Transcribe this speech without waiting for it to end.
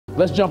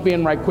Let's jump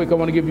in right quick. I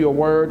want to give you a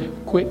word. I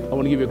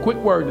want to give you a quick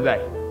word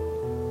today.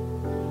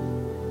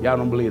 Y'all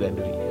don't believe that,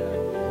 do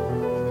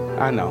you?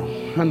 I know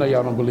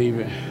y'all don't believe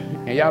it.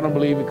 And y'all don't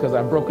believe it because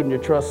I've broken your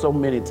trust so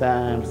many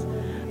times.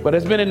 But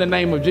it's been in the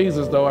name of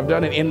Jesus, though. I've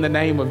done it in the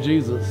name of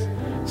Jesus.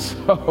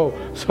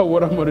 So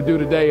what I'm going to do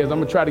today is I'm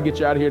going to try to get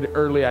you out of here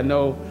early. I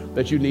know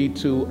that you need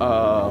to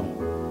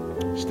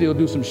still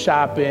do some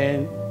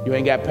shopping. You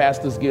ain't got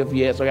pastor's gift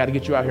yet, so I got to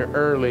get you out here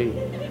early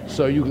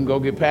so you can go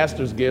get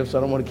pastor's gifts.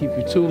 I don't want to keep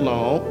you too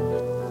long.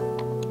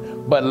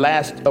 But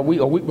a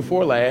week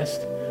before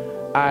last,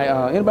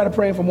 anybody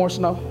praying for more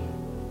snow?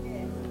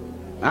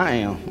 I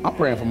am. I'm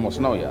praying for more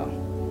snow,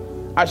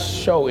 y'all. I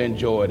so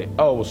enjoyed it.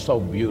 Oh, it was so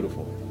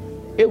beautiful.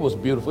 It was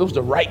beautiful. It was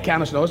the right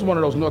kind of snow. It's one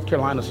of those North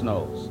Carolina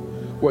snows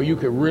where you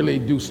could really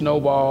do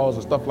snowballs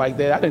and stuff like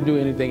that. I didn't do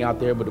anything out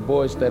there, but the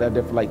boys stayed out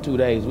there for like 2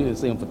 days. We didn't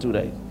see them for 2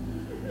 days.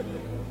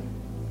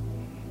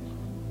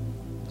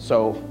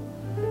 So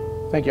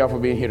thank y'all for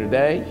being here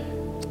today.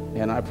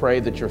 And I pray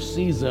that your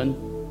season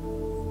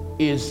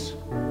is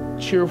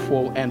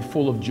cheerful and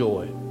full of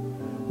joy.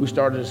 We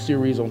started a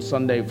series on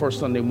first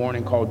Sunday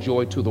morning called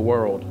Joy to the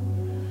World.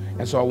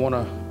 And so I want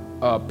to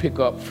pick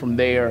up from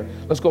there.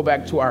 Let's go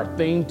back to our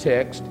theme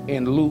text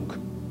in Luke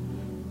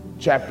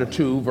chapter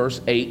 2, verse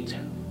 8. So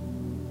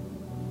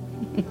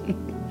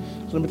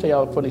let me tell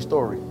y'all a funny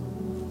story.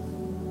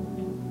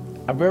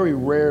 I'm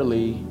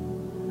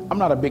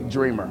not a big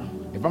dreamer.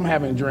 If I'm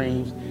having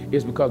dreams,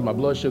 it's because my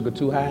blood sugar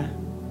too high.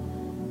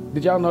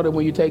 Did y'all know that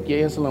when you take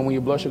your insulin, when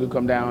your blood sugar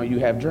come down, you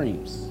have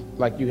dreams?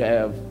 Like you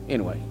have,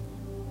 anyway,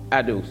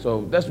 I do.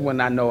 So that's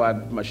when I know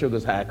my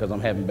sugar's high, because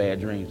I'm having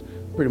bad dreams.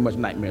 Pretty much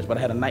nightmares. But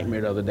I had a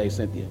nightmare the other day,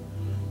 Cynthia.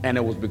 And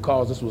it was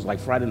because, this was like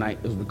Friday night,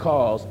 it was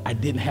because I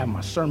didn't have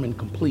my sermon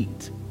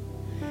complete.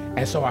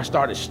 And so I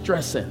started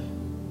stressing,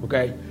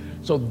 okay?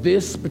 So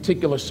this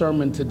particular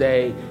sermon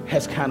today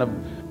has kind of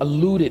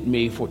eluded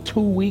me for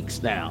 2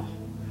 weeks now.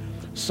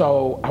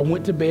 So I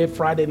went to bed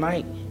Friday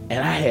night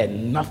and I had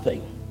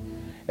nothing.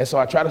 And so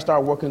I tried to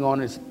start working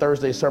on it. It's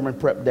Thursday sermon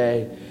prep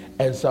day.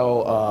 And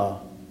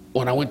so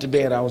when I went to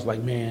bed, I was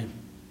like, man,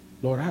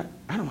 Lord, I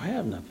don't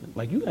have nothing.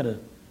 Like, you gotta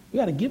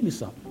give me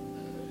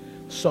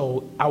something.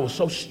 So I was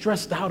so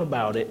stressed out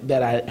about it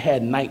that I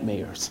had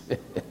nightmares.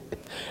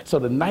 So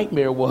the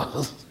nightmare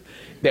was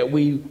that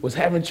we was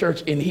having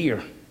church in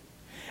here.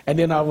 And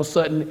then all of a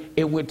sudden,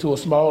 it went to a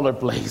smaller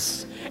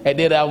place. And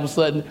then all of a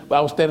sudden, I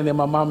was standing in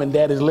my mom and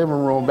daddy's living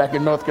room back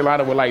in North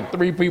Carolina with like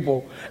 3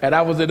 people. And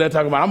I was in there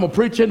talking about, I'm going to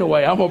preach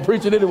anyway.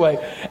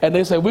 And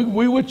they said,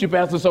 we with you,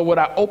 Pastor. So when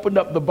I opened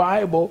up the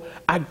Bible,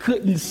 I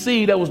couldn't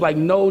see. There was like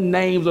no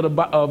names of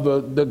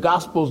the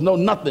Gospels, no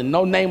nothing,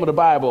 no name of the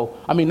Bible.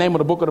 Name of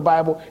the book of the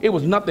Bible. It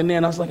was nothing there.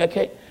 And I was like, I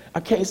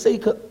can't see,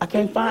 cause I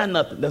can't find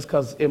nothing. That's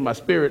because in my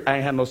spirit, I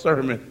ain't had no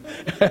sermon.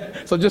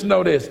 So just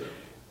know this.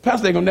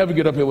 Pastor ain't gonna never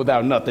get up here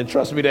without nothing.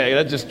 Trust me,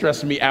 that just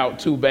stressed me out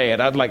too bad.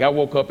 I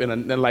woke up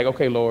and like,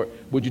 okay, Lord,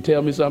 would you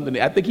tell me something?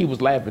 I think he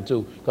was laughing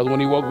too, because when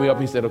he woke me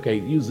up, he said, okay,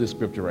 use this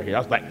scripture right here. I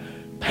was like,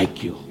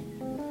 thank you.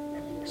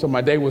 So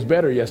my day was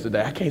better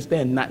yesterday. I can't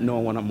stand not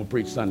knowing when I'm gonna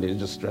preach Sunday. It's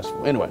just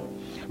stressful. Anyway,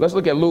 let's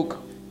look at Luke.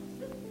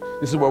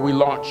 This is where we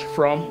launch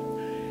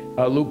from.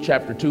 Luke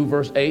chapter 2,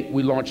 verse 8.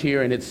 We launch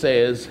here and it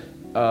says,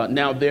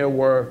 now there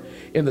were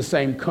in the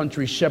same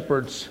country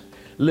shepherds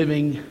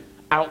living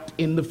out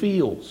in the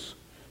fields,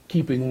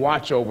 keeping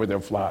watch over their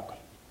flock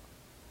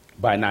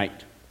by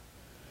night.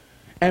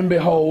 And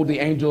behold, the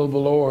angel of the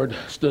Lord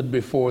stood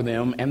before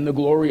them, and the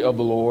glory of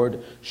the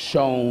Lord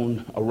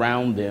shone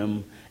around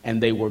them,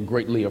 and they were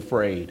greatly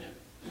afraid.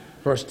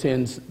 Verse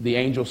 10, the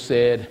angel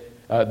said,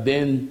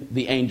 then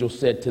the angel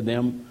said to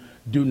them,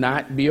 do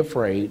not be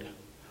afraid,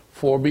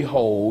 for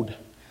behold,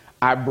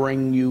 I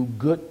bring you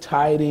good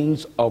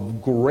tidings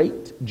of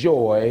great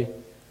joy,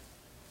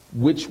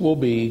 which will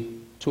be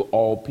to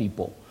all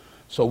people.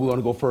 So we want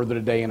to go further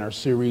today in our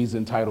series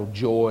entitled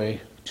Joy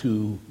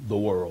to the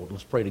World.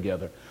 Let's pray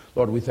together.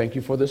 Lord, we thank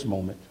you for this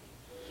moment.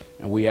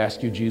 And we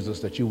ask you, Jesus,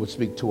 that you would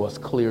speak to us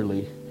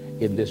clearly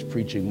in this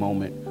preaching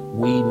moment.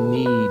 We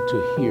need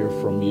to hear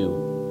from you.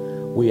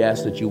 We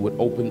ask that you would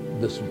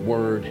open this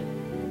word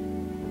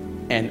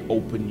and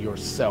open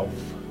yourself.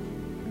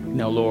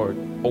 Now, Lord,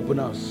 open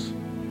us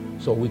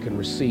so we can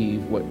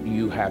receive what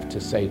you have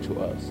to say to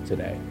us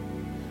today.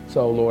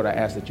 So, Lord, I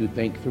ask that you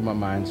think through my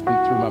mind, speak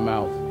through my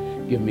mouth.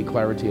 Give me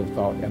clarity of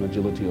thought and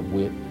agility of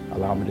wit.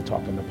 Allow me to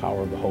talk in the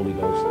power of the Holy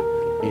Ghost.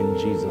 In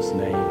Jesus'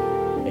 name,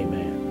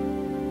 amen.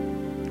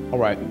 All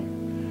right.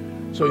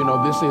 So,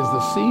 this is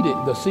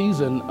the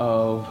season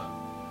of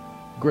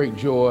great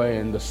joy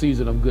and the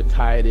season of good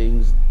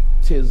tidings.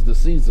 'Tis the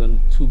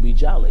season to be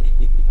jolly.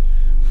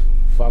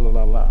 Fa la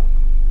la la.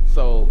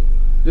 So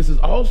this is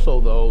also,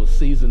 though, a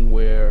season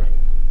where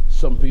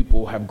some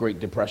people have great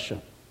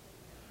depression.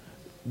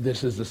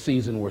 This is the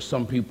season where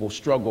some people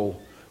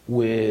struggle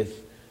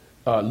with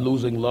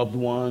losing loved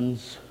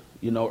ones,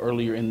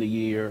 earlier in the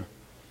year.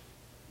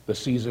 The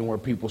season where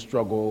people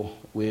struggle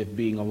with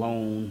being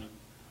alone,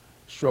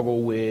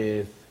 struggle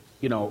with,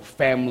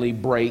 family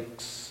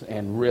breaks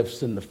and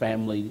rifts in the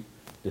family,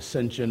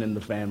 dissension in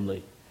the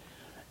family.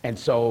 And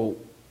so,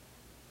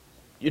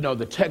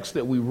 the text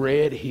that we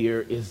read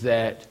here is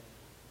that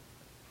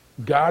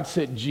God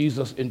sent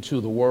Jesus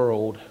into the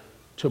world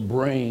to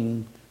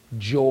bring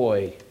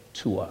joy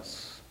to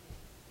us,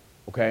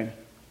 okay?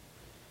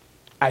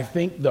 I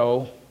think,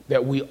 though,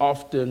 that we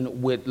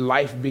often, with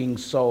life being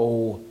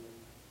so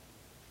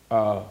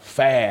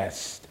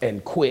fast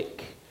and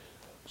quick,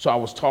 so I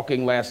was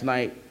talking last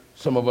night,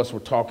 some of us were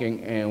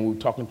talking, and we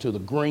were talking to the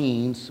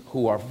Greens,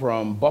 who are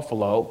from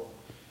Buffalo,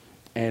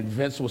 and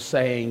Vince was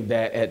saying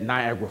that at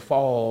Niagara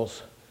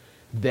Falls,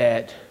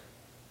 that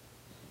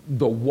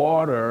the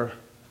water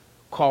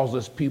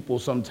causes people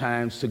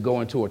sometimes to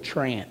go into a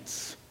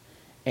trance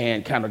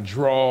and kind of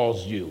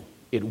draws you.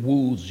 It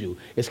woos you.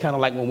 It's kind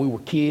of like when we were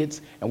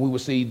kids and we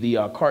would see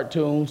the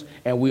cartoons,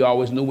 and we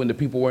always knew when the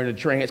people were in a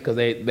trance because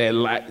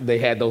they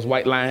had those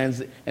white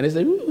lines and they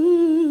said,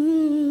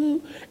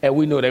 ooh, and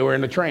we knew they were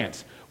in a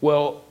trance.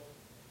 Well,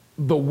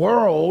 the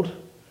world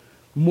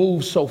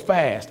moves so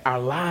fast, our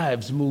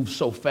lives move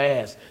so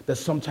fast that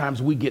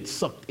sometimes we get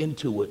sucked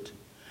into it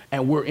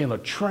and we're in a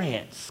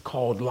trance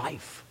called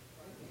life.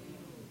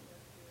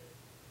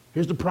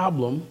 Here's the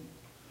problem.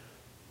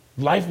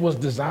 Life was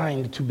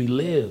designed to be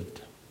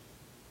lived,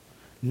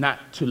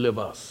 not to live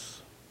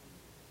us.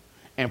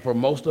 And for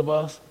most of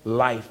us,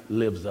 life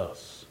lives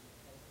us.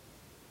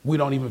 We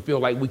don't even feel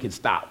like we can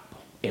stop.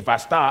 If I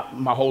stop,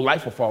 my whole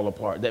life will fall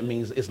apart. That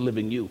means it's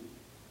living you.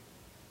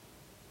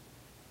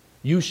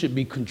 You should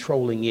be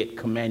controlling it,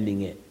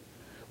 commanding it.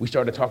 We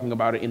started talking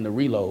about it in the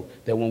reload,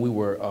 that when we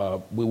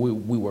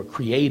were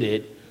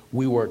created,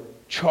 we were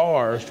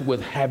charged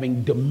with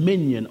having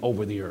dominion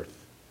over the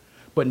earth.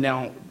 But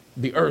now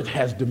the earth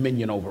has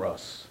dominion over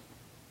us.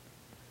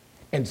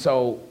 And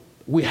so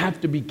we have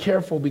to be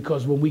careful,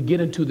 because when we get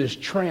into this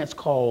trance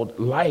called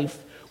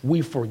life,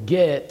 we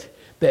forget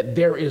that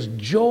there is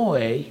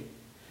joy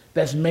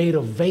that's made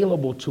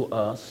available to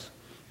us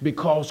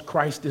because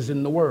Christ is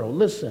in the world.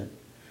 Listen,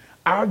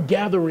 our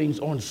gatherings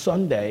on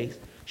Sundays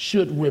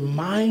should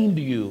remind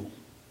you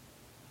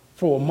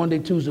for Monday,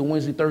 Tuesday,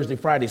 Wednesday, Thursday,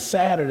 Friday,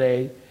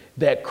 Saturday,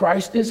 that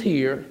Christ is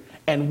here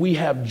and we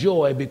have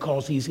joy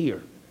because he's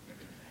here.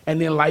 And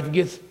then life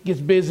gets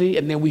busy,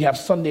 and then we have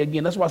Sunday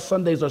again. That's why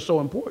Sundays are so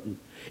important.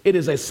 It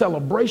is a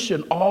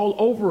celebration all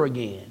over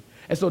again.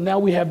 And so now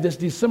we have this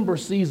December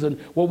season,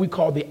 what we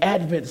call the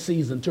Advent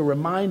season, to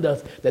remind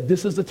us that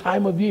this is the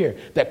time of year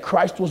that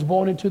Christ was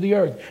born into the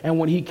earth. And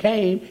when he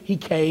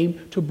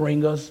came to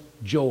bring us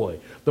joy.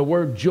 The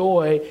word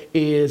joy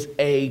is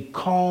a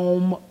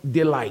calm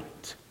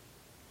delight.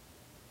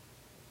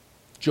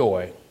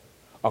 Joy,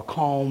 a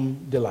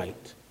calm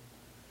delight.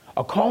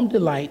 A calm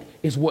delight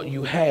is what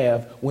you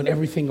have when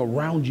everything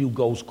around you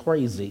goes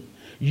crazy.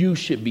 You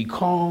should be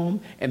calm,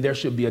 and there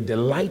should be a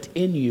delight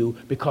in you,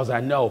 because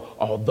I know,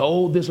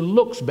 although this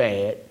looks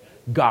bad,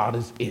 God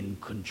is in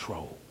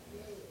control.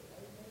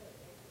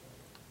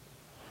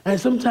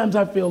 And sometimes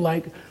I feel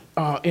like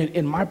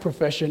in my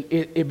profession,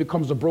 it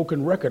becomes a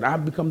broken record.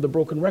 I've become the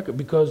broken record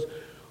because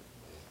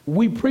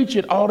we preach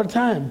it all the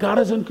time. God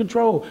is in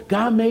control.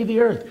 God made the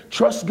earth.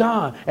 Trust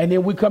God. And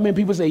then we come in,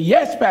 people say,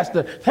 yes,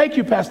 Pastor. Thank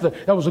you, Pastor.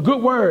 That was a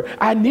good word.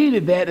 I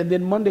needed that. And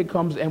then Monday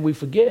comes and we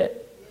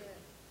forget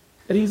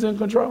that he's in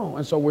control.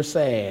 And so we're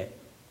sad.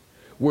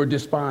 We're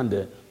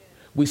despondent.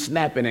 We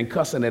snapping and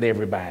cussing at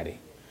everybody.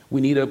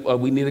 We need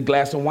a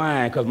glass of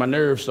wine because my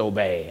nerve's so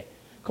bad.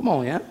 Come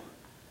on, yeah.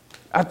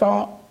 I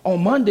thought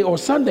on Monday or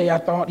Sunday, I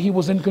thought he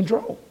was in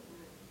control.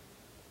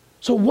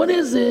 So what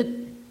is it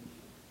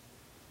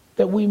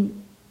that we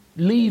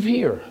leave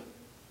here?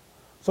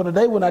 So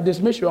today when I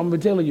dismiss you, I'm going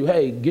to be telling you,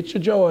 hey, get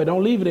your joy.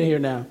 Don't leave it in here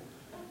now.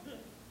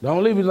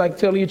 Don't leave it like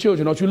telling your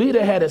children. Don't you leave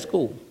that hat at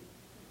school.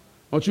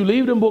 Don't you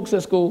leave them books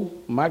at school.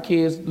 My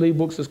kids leave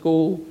books at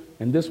school,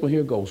 and this one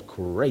here goes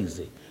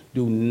crazy.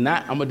 Do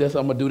not, I'm going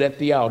to do that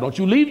to y'all. Don't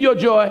you leave your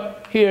joy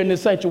here in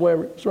this sanctuary.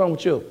 What's wrong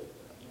with you?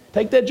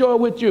 Take that joy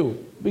with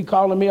you. Be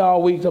calling me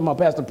all week, telling my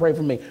pastor, pray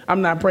for me.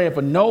 I'm not praying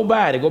for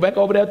nobody. Go back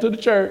over there to the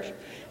church.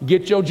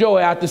 Get your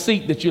joy out the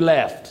seat that you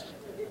left.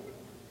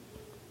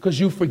 Because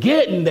you're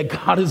forgetting that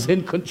God is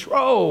in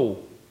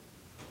control.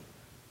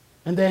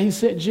 And then he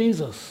sent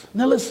Jesus.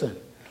 Now listen,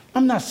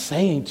 I'm not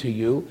saying to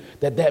you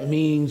that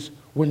means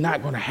we're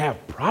not going to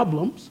have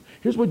problems.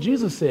 Here's what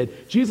Jesus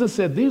said. Jesus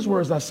said, these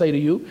words I say to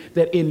you,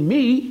 that in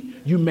me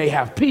you may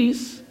have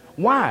peace.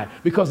 Why?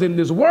 Because in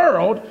this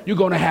world, you're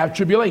going to have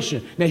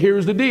tribulation. Now,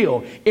 here's the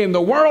deal. In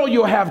the world,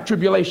 you'll have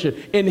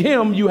tribulation. In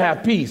him, you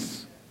have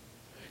peace.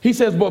 He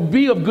says, but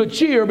be of good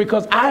cheer,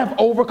 because I have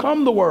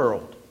overcome the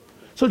world.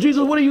 So,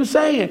 Jesus, what are you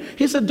saying?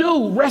 He said,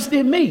 dude, rest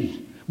in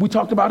me. We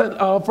talked about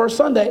it first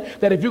Sunday,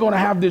 that if you're going to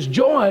have this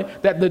joy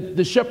that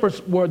the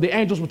shepherds were, the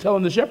angels were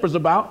telling the shepherds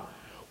about,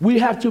 we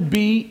have to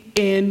be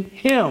in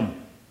him.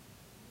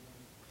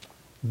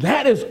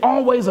 That is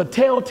always a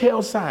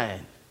telltale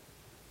sign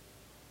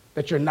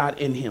that you're not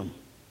in him.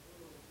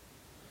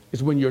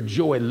 It's when your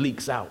joy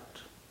leaks out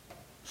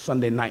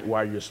Sunday night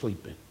while you're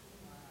sleeping.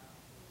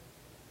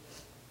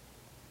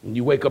 And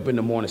you wake up in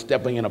the morning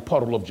stepping in a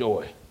puddle of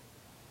joy.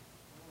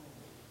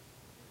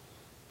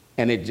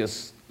 And it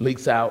just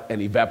leaks out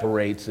and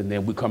evaporates, and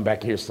then we come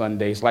back here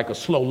Sunday. It's like a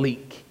slow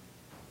leak.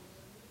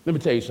 Let me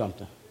tell you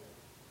something.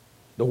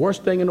 The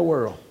worst thing in the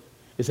world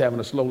is having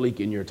a slow leak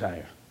in your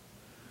tire.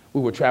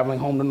 We were traveling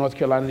home to North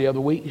Carolina the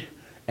other week,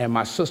 and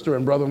my sister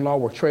and brother-in-law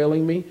were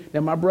trailing me.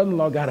 Now, my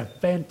brother-in-law got a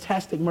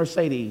fantastic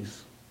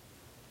Mercedes.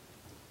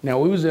 Now,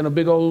 we was in a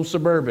big old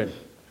Suburban,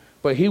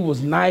 but he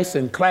was nice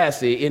and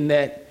classy in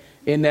that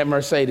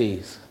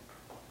Mercedes.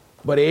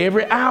 But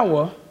every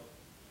hour,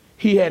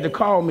 he had to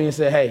call me and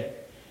say, hey,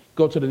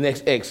 go to the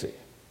next exit.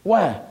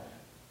 Why?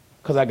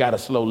 Because I got a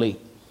slow leak.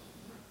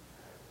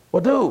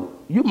 Well, dude,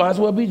 you might as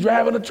well be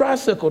driving a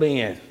tricycle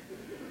then.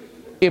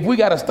 If we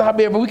got to stop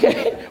every,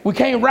 we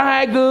can't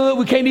ride good.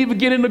 We can't even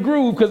get in the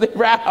groove because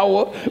every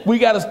hour we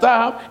got to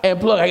stop and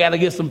plug. I got to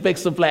get some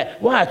Fix-A-Flat.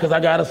 Why? Because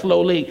I got a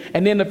slow leak.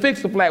 And then the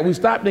Fix-A-Flat, we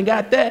stopped and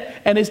got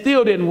that, and it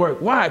still didn't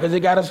work. Why? Because it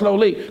got a slow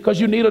leak. Because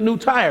you need a new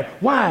tire.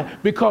 Why?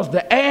 Because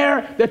the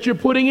air that you're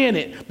putting in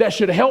it that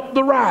should help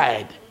the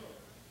ride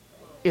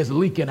is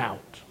leaking out.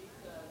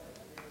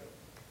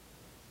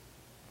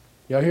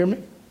 Y'all hear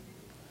me?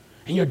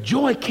 And your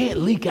joy can't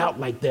leak out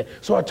like that.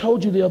 So I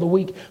told you the other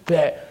week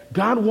that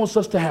God wants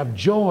us to have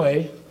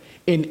joy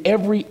in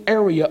every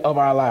area of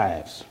our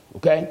lives,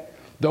 okay?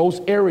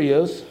 Those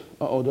areas,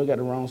 I got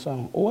the wrong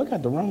song. Oh, I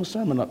got the wrong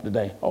sermon up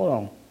today. Hold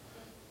on.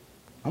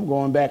 I'm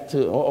going back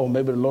to,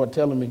 maybe the Lord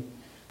telling me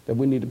that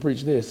we need to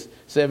preach this.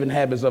 7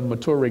 Habits of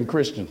Maturing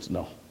Christians.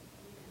 No.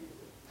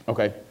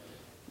 Okay,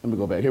 let me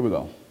go back. Here we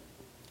go.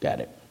 Got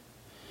it.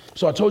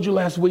 So I told you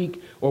last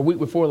week or week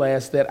before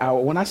last that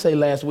when I say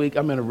last week,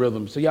 I'm in a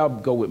rhythm. So y'all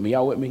go with me.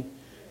 Y'all with me?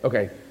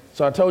 Okay.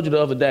 So I told you the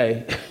other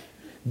day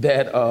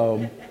that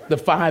the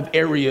 5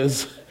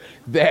 areas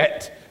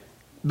that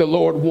the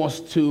Lord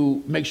wants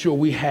to make sure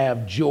we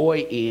have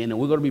joy in, and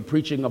we're going to be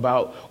preaching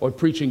about or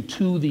preaching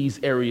to these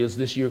areas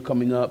this year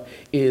coming up,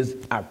 is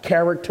our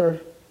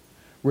character,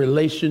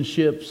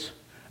 relationships,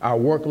 our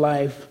work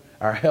life,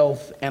 our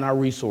health, and our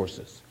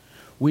resources.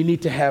 We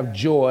need to have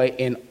joy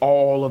in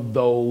all of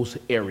those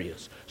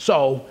areas.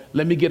 So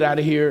let me get out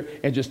of here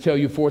and just tell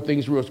you 4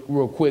 things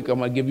real quick. I'm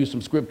going to give you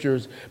some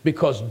scriptures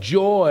because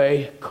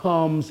joy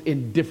comes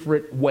in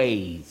different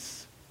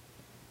ways.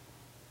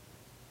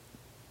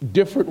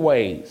 Different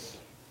ways.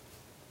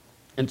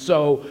 And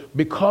so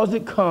because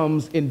it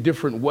comes in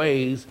different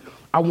ways,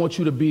 I want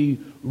you to be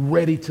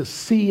ready to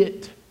see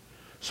it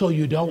so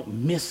you don't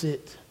miss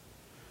it.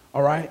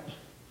 All right?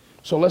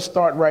 So let's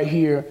start right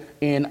here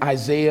in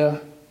Isaiah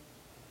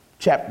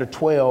chapter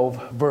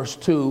 12, verse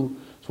 2.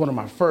 It's one of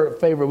my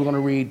favorite. We're going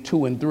to read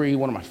 2 and 3,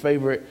 one of my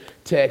favorite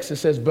texts. It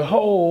says,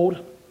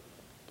 behold,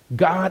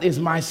 God is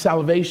my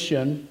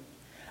salvation.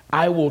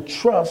 I will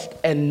trust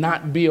and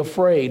not be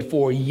afraid,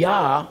 for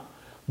Yah,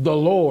 the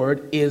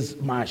Lord, is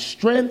my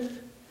strength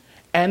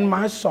and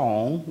my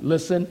song.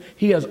 Listen,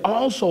 he has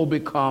also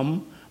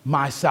become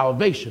my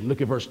salvation.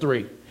 Look at verse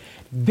 3.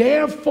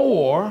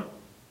 Therefore,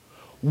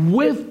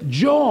 with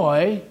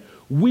joy,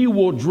 we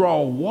will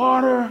draw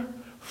water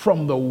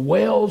from the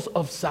wells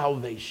of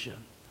salvation.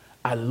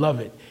 I love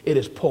it. It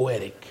is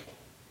poetic.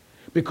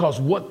 Because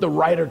what the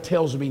writer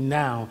tells me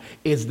now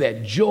is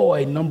that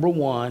joy, number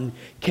 1,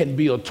 can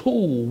be a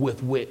tool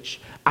with which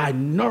I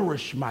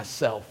nourish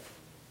myself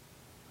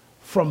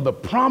from the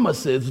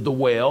promises, the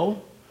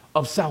well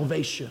of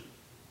salvation.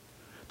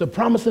 The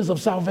promises of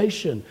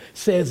salvation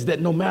says that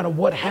no matter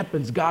what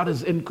happens, God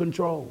is in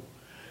control.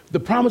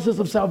 The promises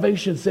of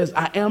salvation says,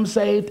 I am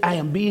saved, I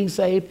am being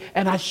saved,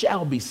 and I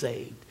shall be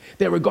saved.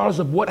 That regardless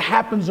of what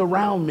happens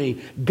around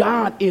me,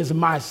 God is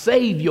my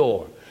Savior.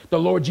 The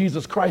Lord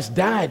Jesus Christ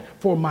died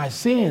for my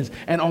sins.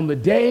 And on the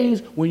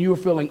days when you're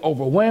feeling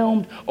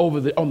overwhelmed,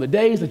 on the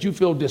days that you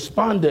feel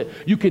despondent,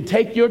 you can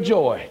take your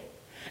joy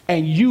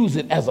and use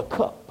it as a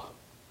cup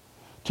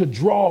to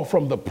draw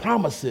from the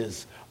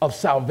promises of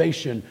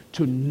salvation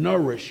to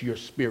nourish your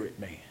spirit,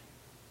 man.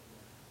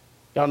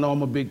 Y'all know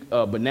I'm a big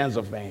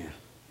Bonanza fan.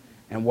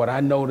 And what I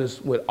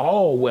noticed with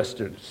all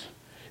Westerns,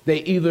 they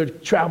either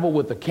travel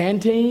with a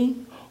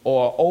canteen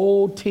or an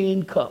old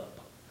tin cup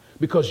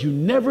because you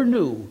never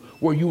knew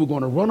where you were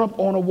going to run up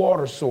on a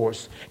water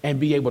source and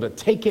be able to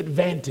take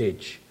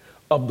advantage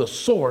of the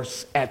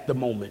source at the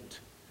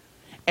moment.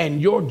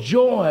 And your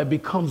joy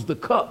becomes the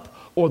cup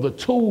or the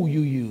tool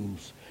you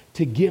use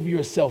to give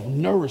yourself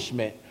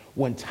nourishment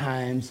when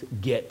times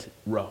get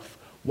rough.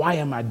 Why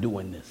am I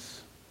doing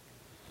this?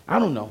 I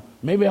don't know.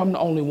 Maybe I'm the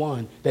only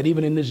one that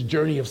even in this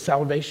journey of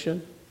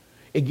salvation,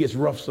 it gets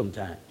rough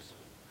sometimes.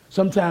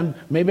 Sometimes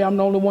maybe I'm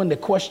the only one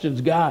that questions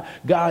God.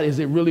 God, is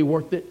it really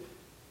worth it?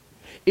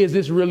 Is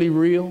this really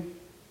real?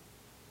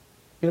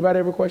 Anybody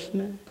ever question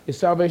that? Is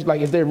salvation,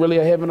 like, is there really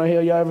a heaven or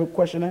hell? Y'all ever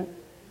question that?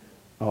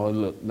 Oh,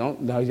 look,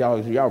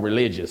 y'all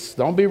religious.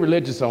 Don't be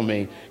religious on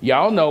me.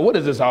 Y'all know, what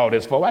is all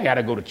this for? I got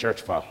to go to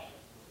church for.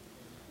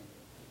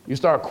 You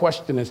start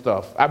questioning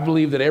stuff. I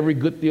believe that every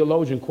good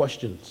theologian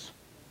questions.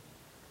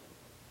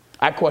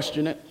 I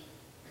question it.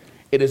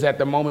 It is at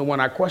the moment when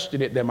I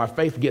question it that my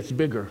faith gets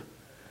bigger,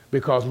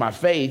 because my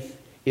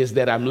faith is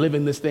that I'm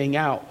living this thing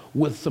out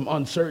with some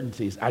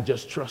uncertainties. I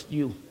just trust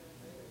you.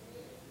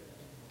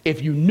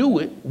 If you knew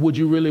it, would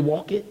you really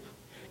walk it?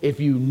 If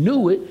you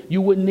knew it,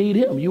 you wouldn't need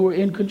him. You were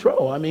in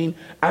control. I mean,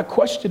 I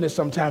question it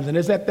sometimes, and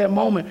it's at that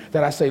moment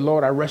that I say,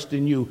 Lord, I rest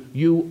in you.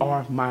 You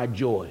are my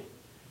joy.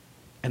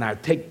 And I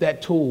take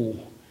that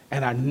tool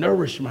and I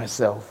nourish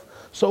myself.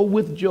 So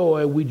with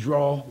joy, we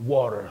draw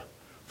water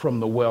from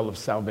the well of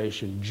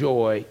salvation.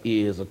 Joy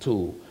is a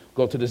tool.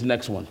 Go to this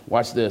next one.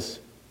 Watch this.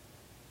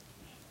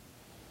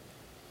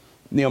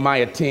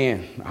 Nehemiah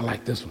 10. I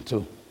like this one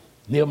too.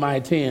 Nehemiah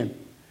 10.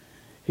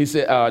 He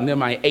said,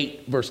 Nehemiah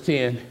 8, verse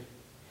 10.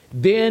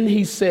 Then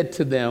he said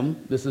to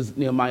them, this is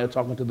Nehemiah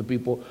talking to the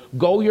people,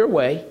 go your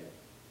way,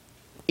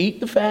 eat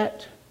the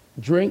fat,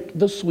 drink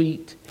the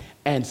sweet,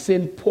 and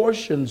send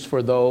portions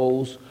for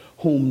those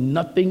whom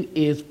nothing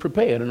is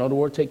prepared. In other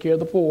words, take care of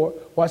the poor.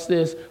 Watch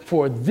this.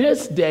 For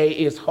this day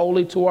is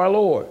holy to our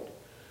Lord.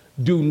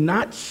 Do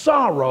not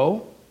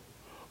sorrow,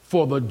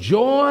 for the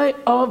joy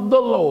of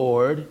the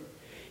Lord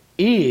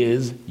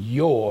is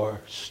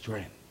your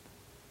strength.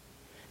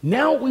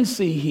 Now we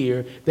see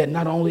here that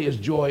not only is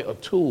joy a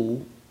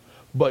tool,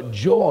 but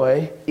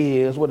joy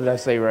is, what did I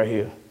say right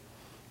here?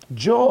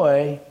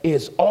 Joy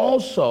is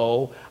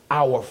also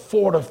our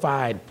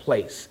fortified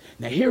place.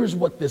 Now here's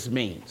what this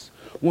means.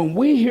 When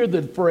we hear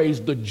the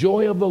phrase, the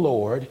joy of the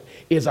Lord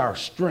is our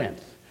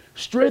strength.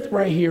 Strength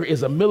right here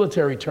is a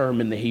military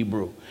term in the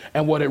Hebrew.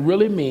 And what it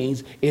really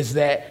means is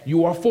that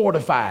you are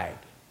fortified.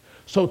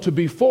 So to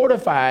be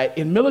fortified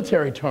in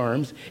military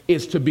terms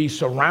is to be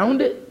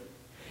surrounded,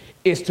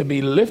 is to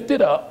be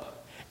lifted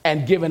up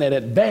and given an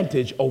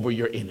advantage over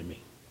your enemy.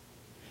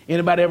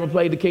 Anybody ever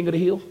played the King of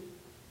the Hill?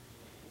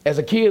 As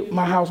a kid,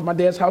 my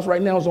dad's house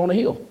right now is on a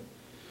hill.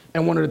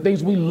 And one of the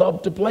things we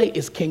love to play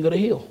is King of the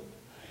Hill.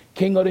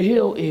 King of the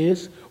Hill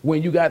is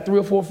when you got 3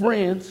 or 4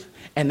 friends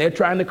and they're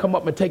trying to come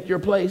up and take your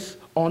place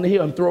on the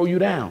hill and throw you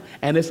down.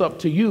 And it's up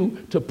to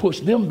you to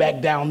push them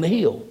back down the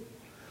hill.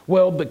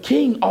 Well, the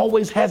king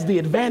always has the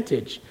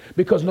advantage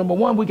because number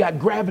one, we got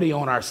gravity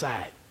on our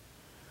side.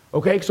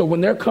 Okay, so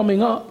when they're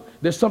coming up,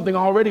 there's something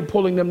already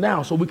pulling them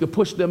down so we could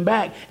push them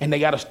back and they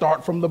got to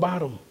start from the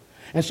bottom.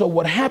 And so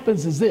what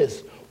happens is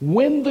this: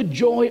 when the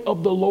joy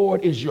of the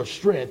Lord is your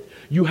strength,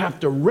 you have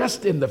to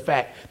rest in the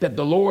fact that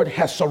the Lord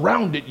has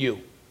surrounded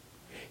you.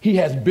 He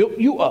has built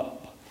you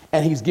up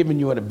and he's given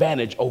you an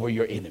advantage over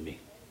your enemy,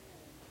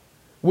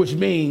 which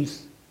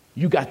means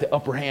you got the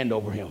upper hand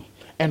over him.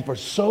 And for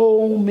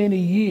so many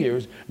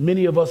years,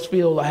 many of us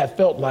have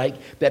felt like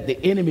that the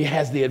enemy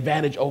has the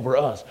advantage over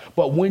us.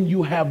 But when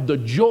you have the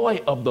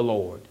joy of the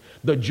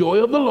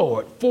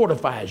Lord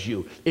fortifies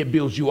you. It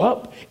builds you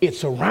up, it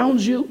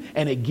surrounds you,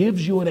 and it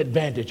gives you an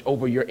advantage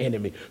over your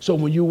enemy. So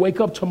when you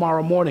wake up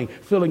tomorrow morning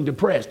feeling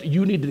depressed,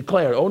 you need to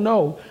declare, oh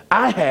no,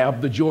 I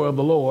have the joy of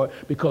the Lord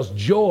because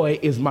joy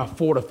is my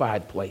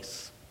fortified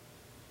place.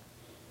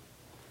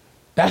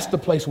 That's the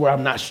place where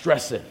I'm not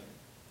stressing.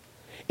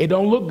 It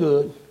don't look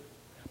good,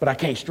 but I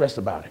can't stress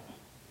about it.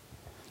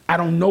 I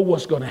don't know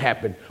what's going to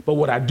happen, but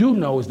what I do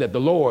know is that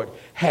the Lord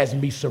has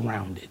me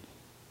surrounded.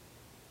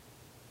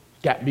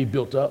 Got me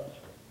built up,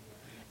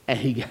 and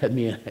he got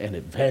me an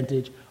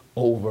advantage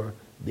over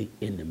the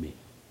enemy.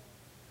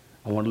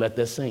 I want to let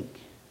that sink.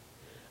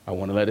 I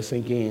want to let it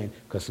sink in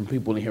because some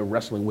people in here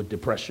wrestling with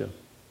depression.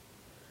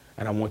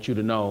 And I want you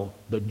to know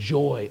the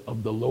joy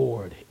of the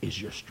Lord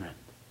is your strength.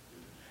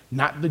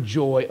 Not the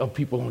joy of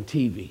people on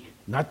TV,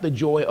 not the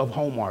joy of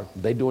Hallmark.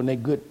 They're doing their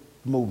good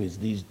movies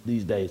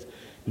these days.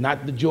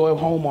 Not the joy of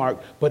Hallmark,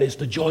 but it's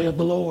the joy of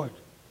the Lord.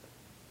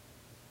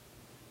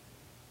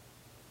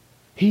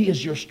 He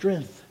is your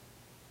strength.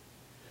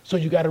 So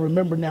you got to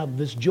remember now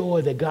this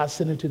joy that God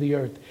sent into the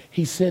earth,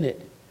 he sent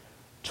it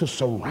to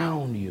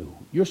surround you.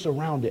 You're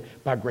surrounded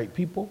by great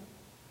people.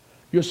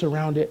 You're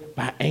surrounded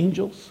by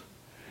angels.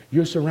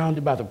 You're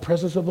surrounded by the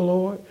presence of the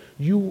Lord.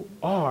 You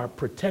are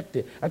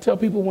protected. I tell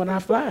people when I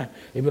fly,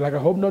 they be like, I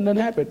hope nothing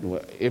happens.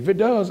 Well, if it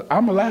does,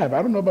 I'm alive.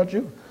 I don't know about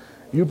you.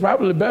 You're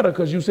probably better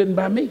because you're sitting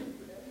by me.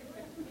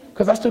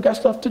 Because I still got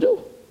stuff to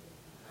do.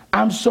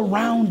 I'm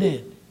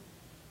surrounded.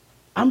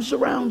 I'm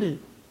surrounded.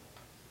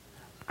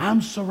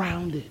 I'm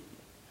surrounded.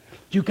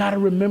 You got to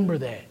remember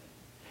that.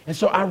 And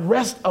so I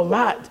rest a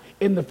lot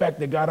in the fact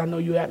that, God, I know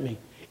you at me,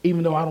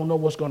 even though I don't know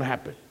what's going to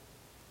happen.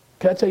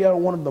 Can I tell you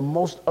one of the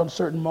most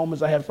uncertain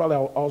moments I had, probably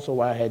also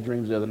why I had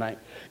dreams the other night,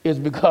 is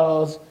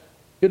because,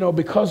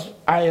 because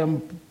I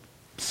am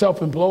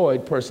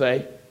self-employed per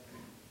se,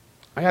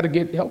 I got to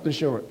get health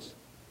insurance.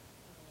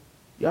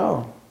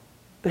 Y'all,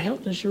 the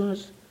health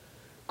insurance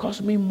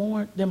cost me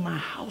more than my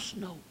house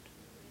note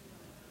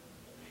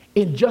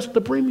in just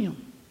the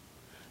premium.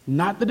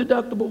 Not the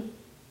deductible,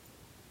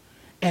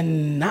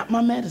 and not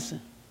my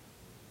medicine.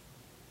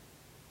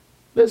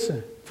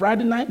 Listen,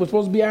 Friday night was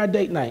supposed to be our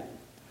date night.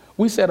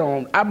 We sat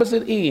on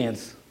opposite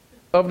ends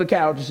of the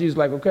couch, and she's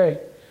like, okay,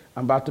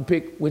 I'm about to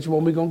pick which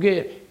one we're going to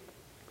get.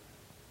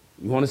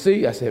 You want to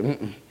see? I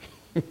said,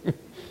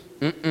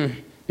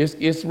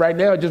 It's right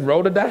now, just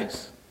roll the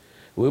dice.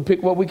 We'll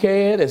pick what we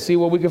can and see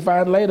what we can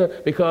find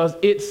later, because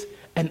it's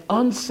an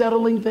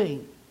unsettling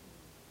thing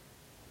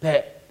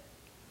that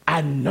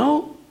I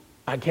know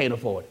I can't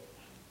afford it.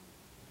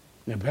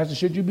 Now, Pastor,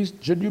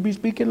 shouldn't you be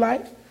speaking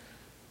life?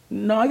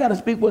 No, I got to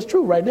speak what's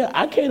true right now.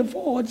 I can't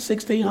afford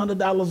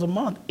 $1,600 a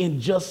month in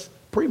just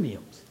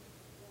premiums.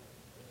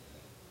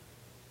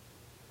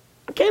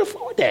 I can't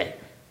afford that.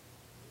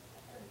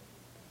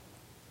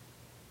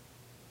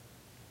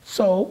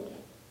 So,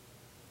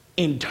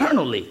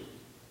 internally,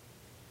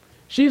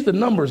 she's the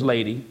numbers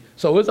lady,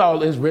 so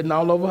it's written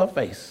all over her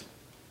face.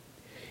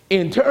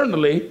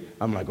 Internally,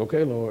 I'm like,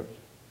 okay, Lord,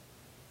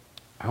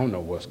 I don't know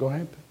what's going to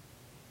happen,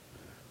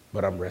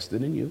 but I'm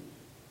resting in you,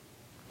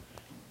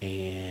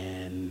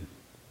 and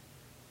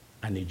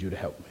I need you to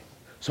help me.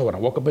 So when I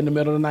woke up in the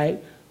middle of the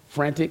night,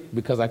 frantic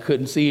because I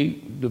couldn't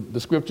see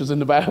the scriptures in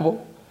the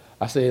Bible,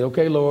 I said,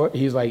 okay, Lord.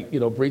 He's like,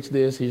 preach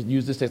this. He's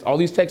used this text. All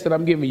these texts that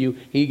I'm giving you,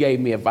 he gave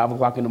me at 5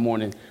 o'clock in the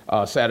morning,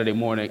 Saturday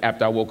morning,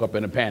 after I woke up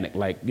in a panic.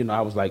 Like,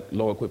 I was like,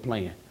 Lord, quit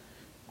playing.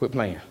 Quit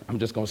playing. I'm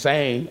just going to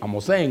sing. I'm going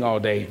to sing all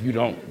day if you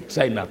don't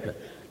say nothing.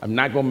 I'm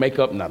not going to make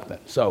up nothing.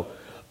 So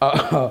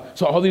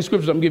all these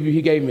scriptures I'm giving you,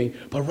 he gave me.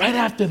 But right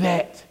after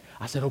that,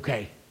 I said,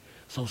 okay,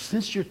 so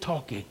since you're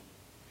talking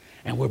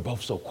and we're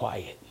both so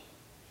quiet,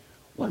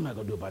 what am I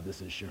going to do about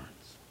this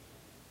insurance?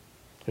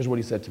 Here's what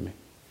he said to me.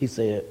 He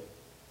said,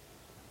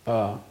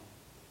 and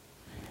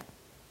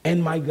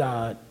my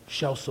God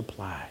shall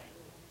supply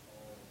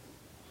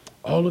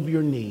all of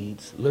your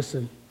needs,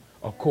 listen,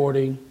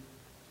 according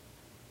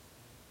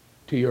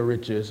to your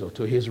riches or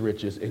to his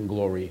riches in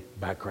glory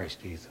by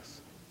Christ Jesus.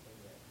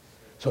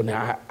 So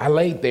now I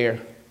laid there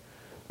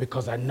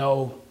because I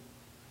know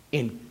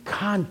in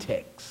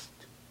context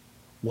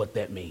what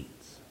that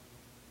means.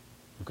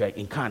 Okay,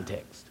 in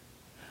context.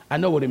 I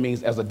know what it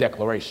means as a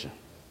declaration,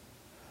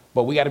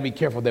 but we got to be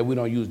careful that we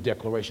don't use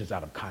declarations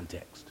out of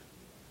context.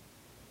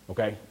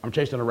 Okay, I'm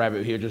chasing a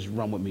rabbit here. Just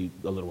run with me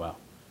a little while.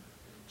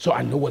 So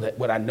I know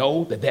what I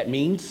know that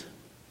means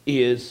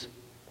is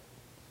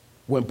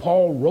when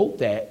Paul wrote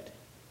that,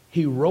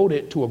 he wrote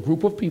it to a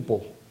group of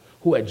people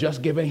who had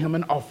just given him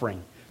an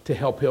offering to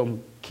help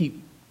him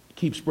keep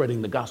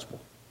spreading the gospel.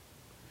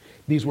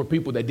 These were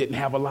people that didn't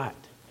have a lot,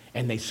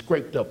 and they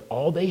scraped up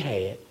all they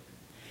had,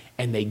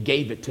 and they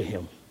gave it to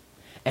him.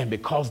 And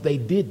because they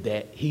did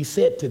that, he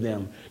said to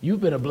them,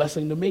 you've been a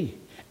blessing to me,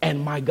 and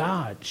my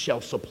God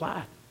shall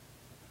supply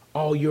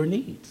all your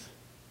needs.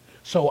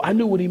 So I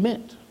knew what he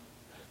meant.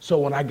 So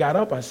when I got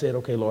up, I said,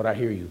 okay, Lord, I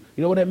hear you.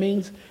 You know what that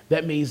means?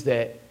 That means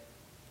that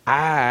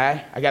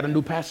I got a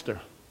new pastor,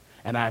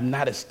 and I have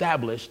not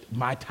established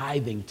my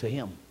tithing to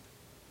him.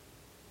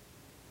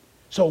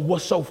 So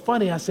what's so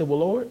funny, I said, well,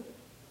 Lord,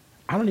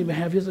 I don't even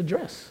have his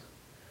address.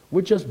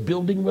 We're just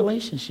building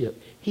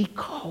relationship. He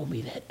called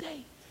me that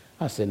day.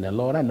 I said, now,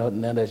 Lord, I know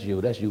now that's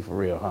you. That's you for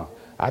real, huh?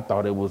 I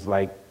thought it was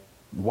like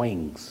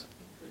wings.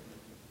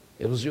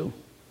 It was you.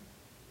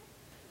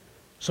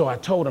 So I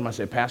told him, I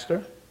said,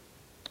 Pastor,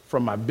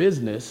 from my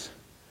business,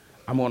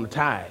 I'm going to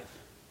tithe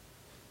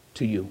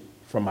to you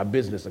from my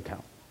business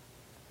account.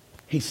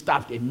 He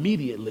stopped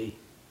immediately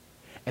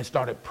and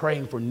started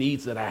praying for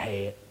needs that I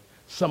had,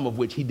 some of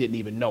which he didn't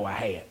even know I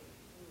had.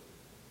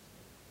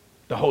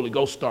 The Holy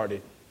Ghost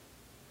started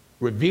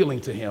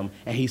revealing to him,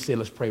 and he said,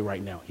 let's pray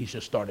right now. He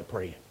just started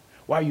praying.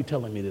 Why are you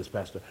telling me this,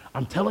 Pastor?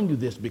 I'm telling you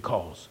this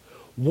because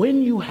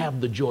when you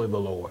have the joy of the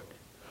Lord,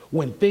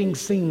 when things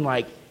seem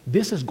like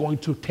this is going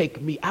to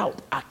take me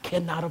out, I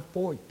cannot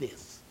afford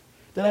this.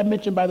 Did I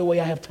mention, by the way,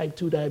 I have type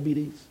 2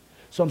 diabetes?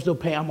 So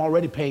I'm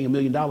already paying $1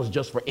 million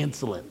just for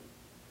insulin.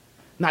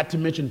 Not to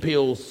mention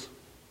pills,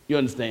 you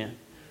understand?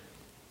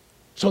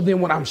 So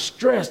then when I'm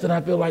stressed and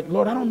I feel like,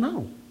 Lord, I don't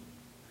know.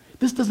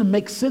 This doesn't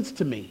make sense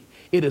to me.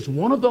 It is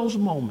one of those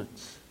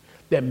moments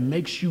that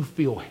makes you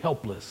feel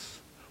helpless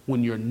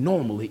when you're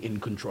normally in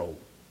control.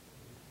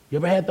 You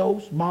ever had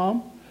those,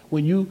 Mom?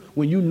 When you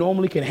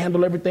normally can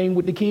handle everything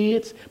with the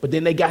kids, but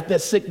then they got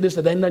that sickness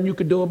that ain't nothing you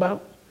can do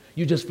about?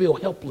 You just feel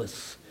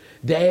helpless.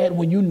 Dad,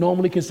 when you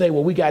normally can say,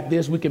 well, we got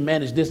this, we can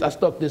manage this, I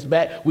stuck this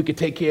back, we can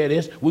take care of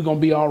this, we're going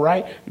to be all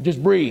right,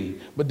 just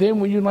breathe. But then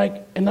when you're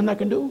like, and nothing I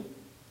can do,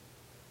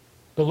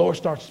 the Lord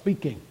starts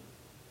speaking.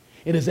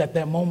 It is at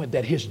that moment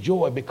that his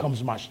joy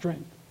becomes my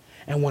strength.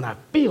 And when I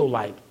feel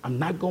like I'm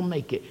not going to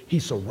make it, he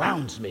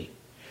surrounds me.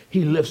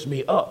 He lifts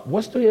me up.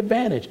 What's the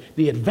advantage?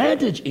 The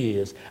advantage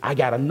is I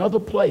got another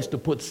place to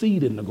put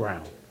seed in the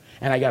ground.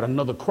 And I got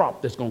another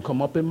crop that's going to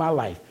come up in my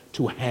life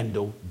to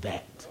handle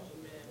that.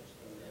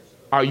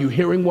 Are you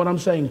hearing what I'm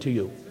saying to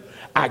you?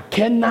 I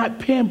cannot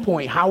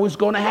pinpoint how it's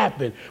going to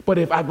happen. But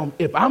if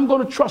I'm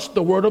going to trust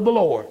the word of the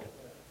Lord,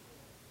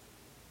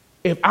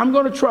 if I'm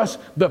going to trust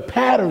the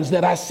patterns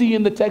that I see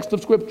in the text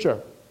of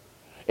Scripture,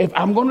 if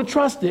I'm going to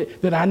trust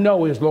it, then I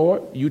know is,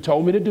 Lord, you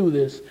told me to do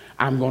this.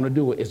 I'm going to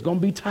do it. It's going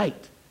to be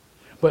tight.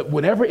 But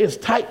whenever it's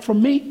tight for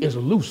me, it's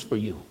loose for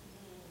you.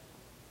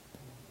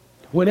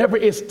 Whenever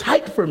it's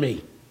tight for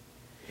me,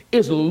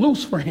 it's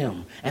loose for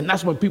him. And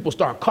that's when people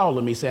start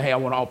calling me, say, hey, I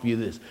want to offer you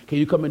this. Can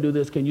you come and do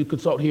this? Can you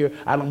consult here?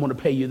 I don't want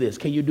to pay you this.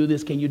 Can you do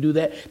this? Can you do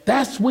that?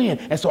 That's when.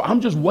 And so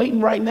I'm just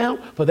waiting right now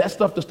for that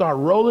stuff to start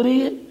rolling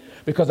in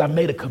because I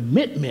made a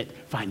commitment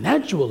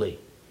financially.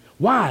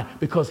 Why?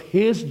 Because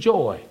his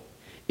joy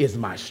is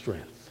my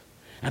strength.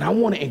 And I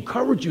want to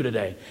encourage you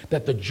today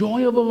that the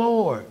joy of the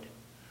Lord,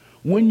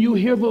 when you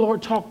hear the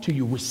Lord talk to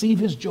you, receive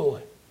his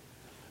joy.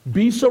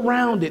 Be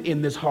surrounded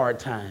in this hard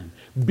time.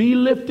 Be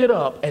lifted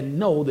up and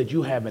know that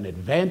you have an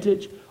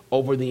advantage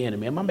over the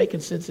enemy. Am I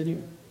making sense in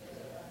here?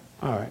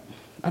 All right.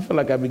 I feel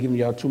like I've been giving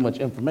y'all too much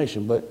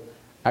information, but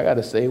I got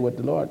to say what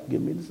the Lord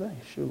give me to say.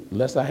 Shoot,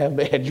 unless I have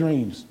bad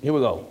dreams. Here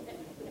we go.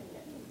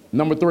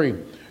 Number 3,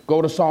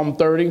 go to Psalm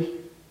 30,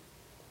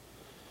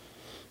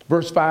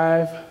 verse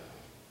 5.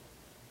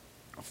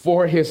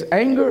 For his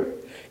anger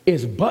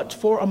is but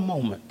for a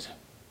moment.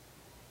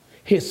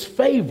 His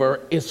favor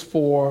is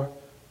for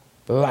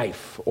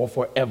life or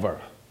forever.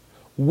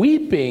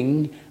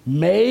 Weeping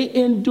may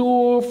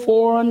endure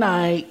for a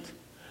night,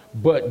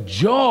 but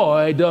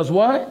joy does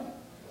what?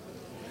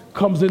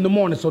 Comes in the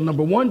morning. So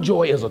number 1,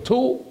 joy is a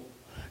tool.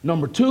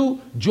 Number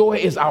 2, joy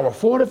is our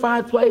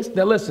fortified place.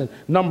 Now listen,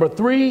 number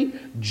 3,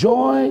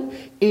 joy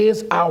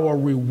is our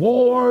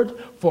reward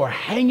for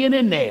hanging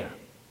in there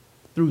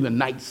through the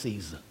night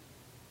season.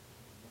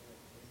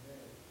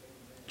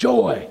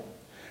 Joy.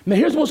 Now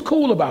here's what's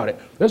cool about it.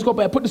 Let's go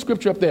back, put the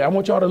scripture up there. I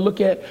want y'all to look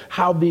at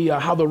how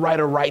the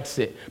writer writes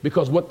it,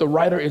 because what the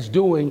writer is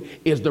doing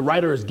is the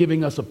writer is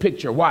giving us a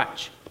picture.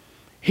 Watch.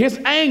 His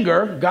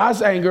anger,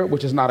 God's anger,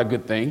 which is not a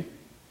good thing,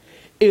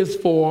 is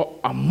for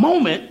a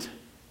moment,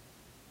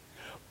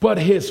 but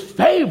his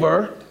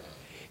favor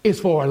is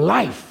for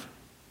life.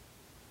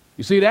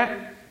 You see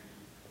that?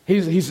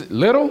 He's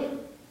little,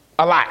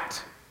 a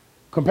lot.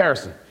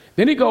 Comparison.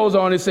 Then he goes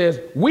on and says,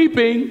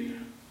 weeping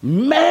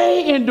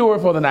may endure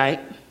for the night.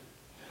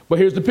 But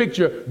here's the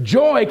picture.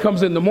 Joy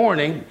comes in the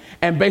morning,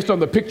 and based on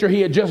the picture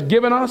he had just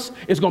given us,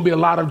 it's going to be a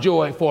lot of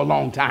joy for a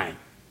long time.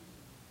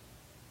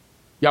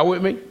 Y'all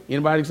with me?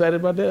 Anybody excited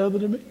about that other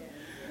than me?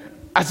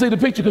 I see the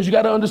picture because you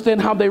got to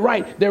understand how they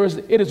write.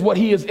 It is what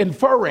he is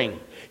inferring.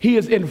 He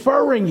is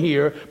inferring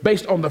here,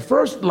 based on the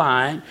first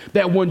line,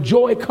 that when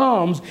joy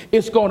comes,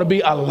 it's going to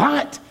be a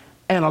lot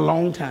and a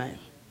long time.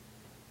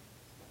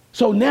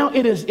 So now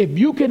it is, if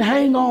you can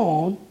hang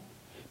on,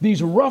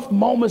 these rough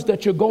moments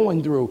that you're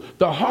going through,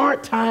 the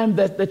hard time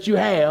that you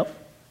have,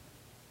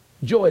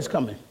 joy is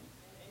coming.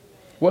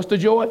 What's the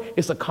joy?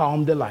 It's a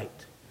calm delight.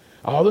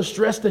 All the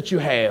stress that you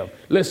have.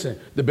 Listen,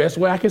 the best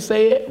way I can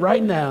say it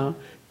right now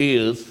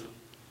is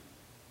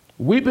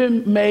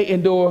weeping may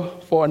endure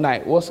for a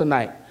night. What's a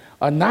night?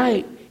 A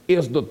night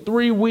is the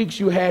 3 weeks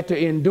you had to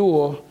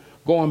endure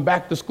going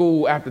back to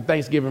school after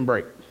Thanksgiving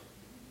break.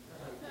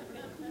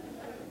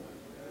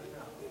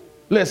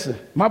 Listen,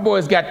 my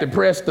boys got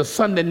depressed the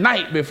Sunday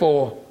night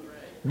before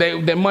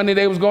that Monday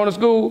they was going to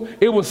school.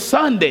 It was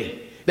Sunday.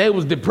 They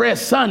was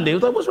depressed Sunday. It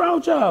was like, what's wrong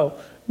with y'all?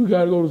 We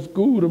got to go to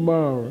school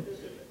tomorrow.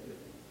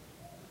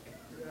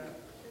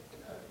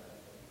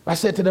 I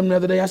said to them the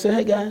other day, I said,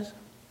 hey guys,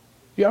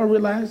 y'all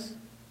realize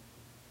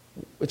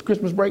it's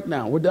Christmas break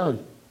now. We're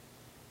done.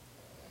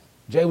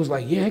 Jay was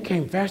like, yeah, it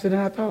came faster than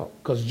I thought,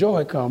 because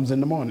joy comes in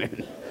the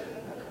morning.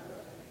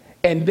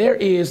 And there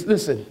is,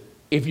 listen,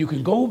 if you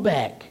can go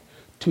back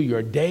to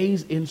your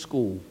days in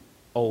school,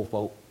 old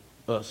folk,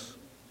 us,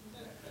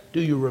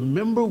 do you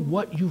remember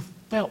what you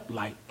felt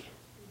like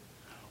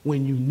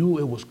when you knew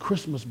it was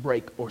Christmas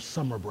break or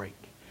summer break?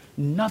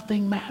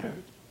 Nothing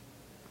mattered.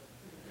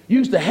 You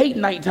used to hate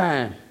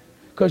nighttime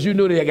because you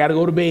knew that I got to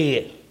go to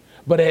bed.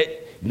 But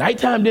at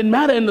nighttime didn't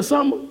matter in the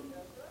summer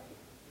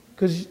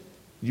because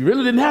you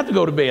really didn't have to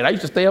go to bed. I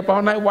used to stay up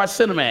all night and watch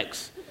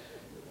Cinemax.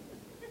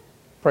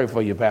 Pray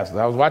for you,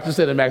 Pastor. I was watching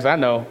Cinemax, I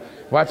know.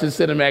 Watching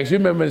Cinemax. You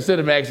remember the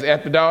Cinemax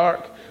after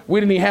dark? We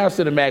didn't even have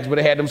Cinemax, but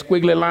it had them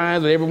squiggly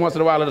lines, and every once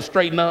in a while it'll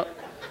straighten up.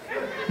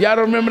 Y'all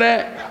don't remember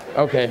that?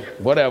 Okay,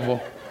 whatever.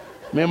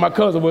 Me and my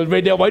cousin was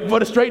right there waiting for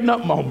the straighten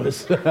up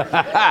moments.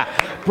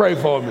 Pray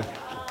for me.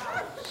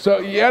 So,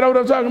 y'all know what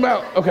I'm talking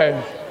about?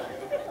 Okay.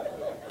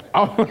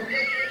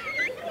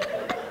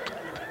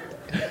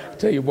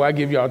 Tell you, boy, I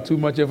give y'all too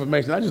much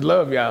information. I just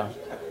love y'all.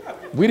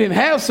 We didn't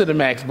have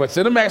Cinemax, but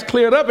Cinemax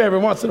cleared up every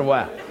once in a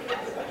while.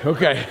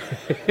 Okay.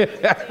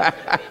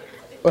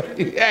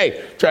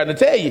 Hey, trying to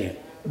tell you,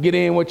 get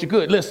in what you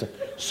could. Listen,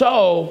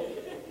 so,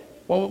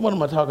 what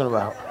am I talking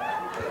about?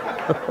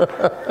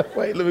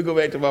 Wait, let me go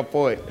back to my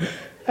point.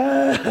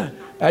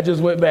 I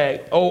just went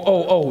back.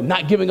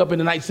 Not giving up in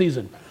the night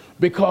season.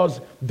 Because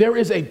there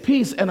is a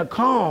peace and a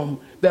calm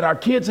that our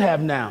kids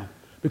have now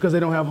because they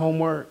don't have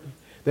homework.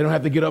 They don't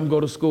have to get up and go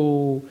to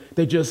school.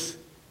 They're just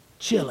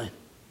chilling.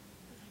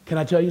 Can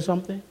I tell you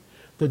something?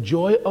 The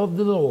joy of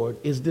the Lord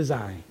is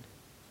designed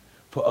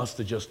for us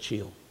to just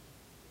chill.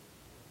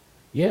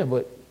 Yeah,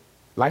 but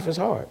life is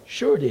hard.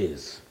 Sure it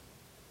is.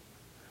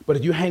 But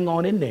if you hang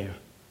on in there,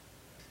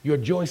 your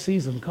joy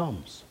season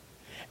comes.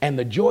 And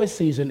the joy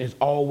season is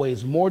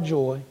always more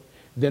joy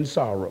than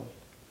sorrow.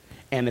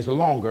 And it's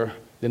longer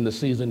than the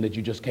season that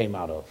you just came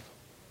out of.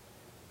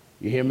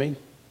 You hear me?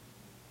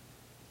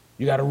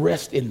 You got to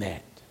rest in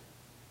that.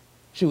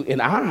 Shoot, in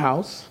our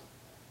house,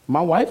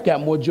 my wife got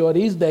more joy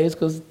these days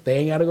because they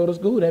ain't got to go to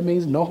school. That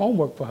means no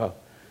homework for her.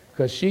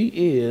 Because she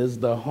is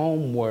the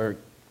homework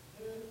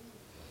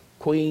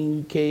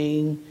queen,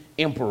 king,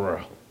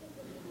 emperor.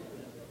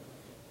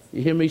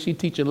 You hear me? She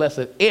teaching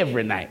lesson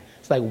every night.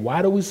 It's like,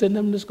 why do we send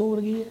them to school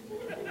again?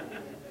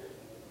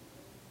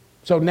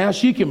 So now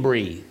she can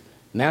breathe.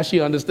 Now she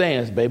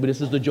understands, baby,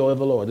 this is the joy of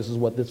the Lord. This is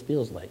what this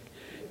feels like.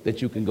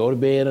 That you can go to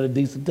bed at a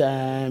decent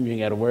time. You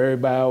ain't got to worry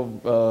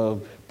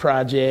about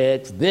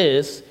projects.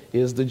 This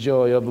is the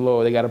joy of the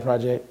Lord. They got a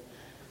project?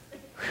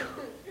 Whew.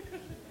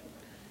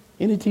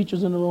 Any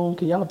teachers in the room?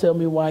 Can y'all tell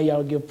me why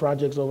y'all give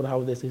projects over the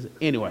holiday season?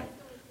 Anyway.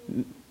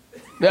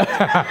 We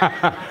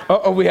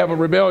have a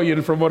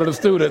rebellion from one of the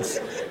students.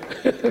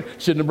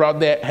 Shouldn't have brought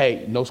that.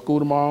 Hey, no school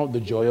tomorrow. The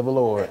joy of the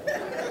Lord.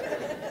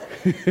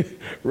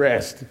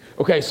 Rest.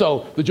 Okay,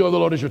 so the joy of the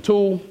Lord is your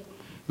tool.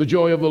 The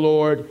joy of the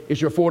Lord is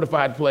your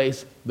fortified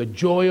place. The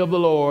joy of the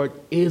Lord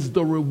is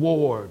the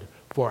reward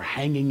for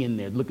hanging in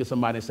there. Look at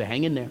somebody and say,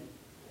 hang in there.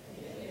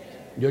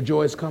 Your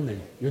joy is coming.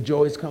 Your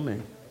joy is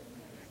coming.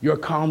 Your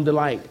calm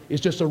delight.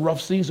 It's just a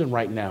rough season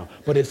right now,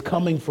 but it's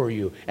coming for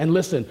you. And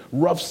listen,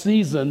 rough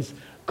seasons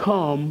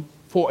come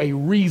for a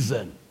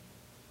reason.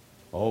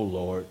 Oh,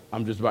 Lord,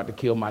 I'm just about to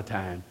kill my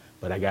time,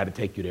 but I got to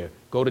take you there.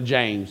 Go to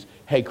James.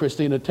 Hey,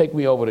 Christina, take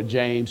me over to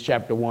James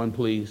chapter 1,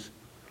 please.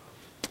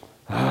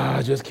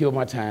 I just killed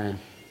my time.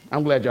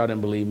 I'm glad y'all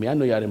didn't believe me. I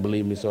know y'all didn't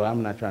believe me, so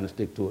I'm not trying to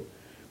stick to it.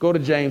 Go to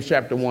James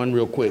chapter 1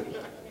 real quick.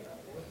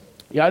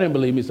 Y'all didn't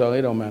believe me, so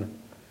it don't matter.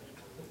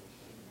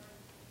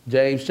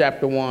 James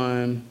chapter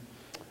 1.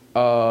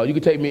 You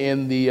can take me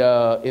in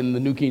the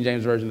New King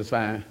James Version, it's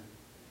fine.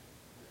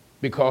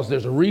 Because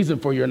there's a reason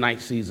for your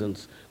night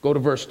seasons. Go to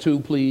verse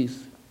 2,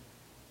 please.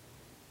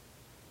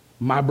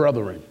 My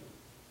brethren,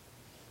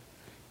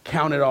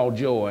 count it all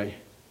joy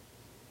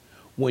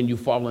when you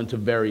fall into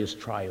various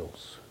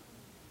trials.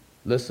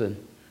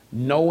 Listen,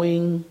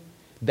 knowing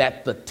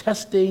that the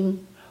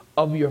testing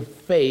of your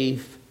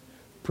faith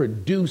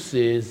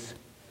produces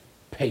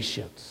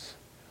patience.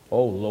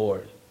 Oh,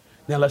 Lord.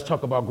 Now let's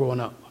talk about growing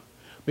up.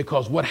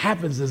 Because what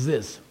happens is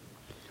this.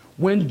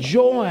 When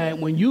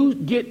you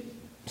get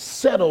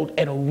settled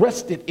and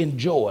rested in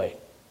joy,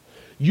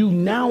 you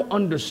now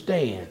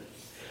understand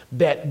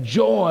that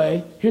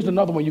joy, here's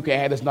another one you can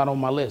add that's not on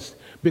my list,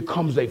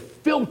 becomes a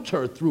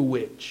filter through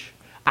which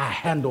I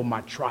handle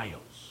my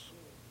trials.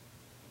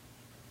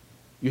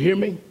 You hear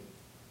me?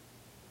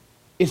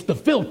 It's the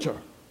filter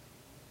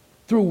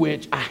through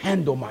which I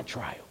handle my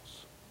trials.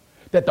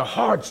 That the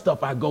hard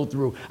stuff I go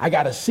through, I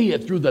got to see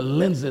it through the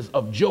lenses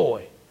of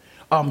joy.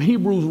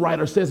 Hebrews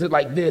writer says it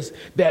like this,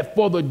 that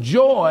for the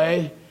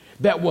joy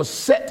that was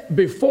set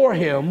before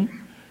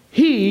him,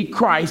 he,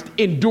 Christ,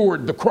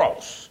 endured the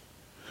cross.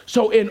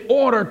 So in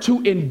order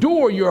to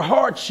endure your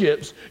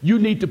hardships, you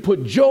need to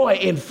put joy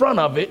in front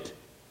of it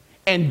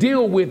and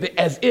deal with it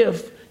as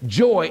if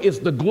joy is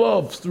the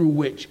gloves through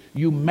which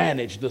you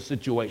manage the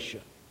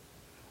situation.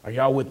 Are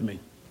y'all with me?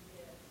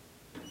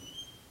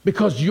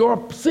 Because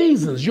your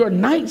seasons, your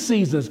night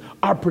seasons,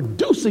 are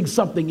producing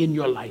something in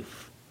your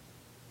life.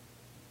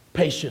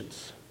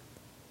 Patience.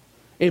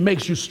 It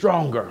makes you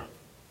stronger.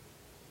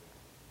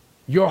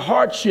 Your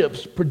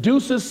hardships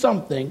produces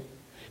something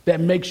that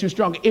makes you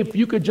stronger. If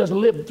you could just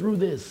live through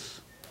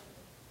this.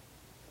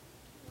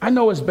 I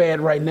know it's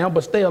bad right now,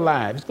 but stay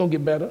alive. It's going to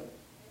get better.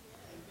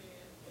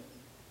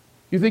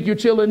 You think you're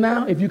chilling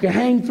now? If you can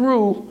hang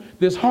through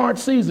this hard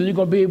season, you're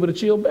going to be able to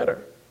chill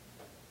better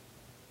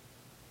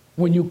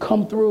when you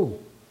come through.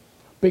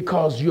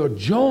 Because your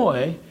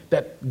joy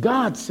that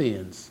God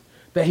sends,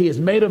 that he has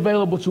made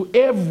available to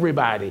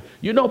everybody.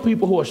 You know,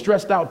 people who are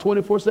stressed out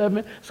 24/7,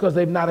 it's because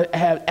they've not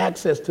had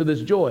access to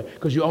this joy.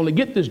 Because you only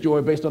get this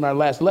joy, based on our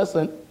last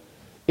lesson,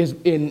 is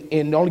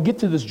only get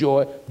to this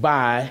joy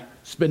by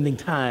spending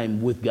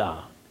time with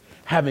God,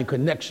 having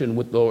connection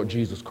with the Lord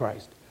Jesus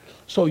Christ.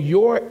 So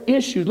your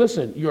issues,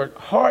 listen, your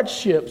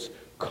hardships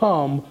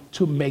come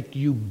to make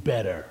you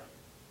better.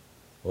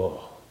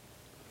 Oh,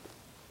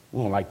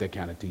 we don't like that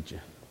kind of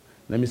teaching.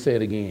 Let me say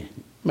it again.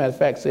 Matter of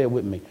fact, say it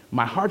with me.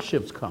 My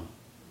hardships come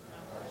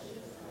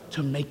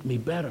to make me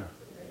better.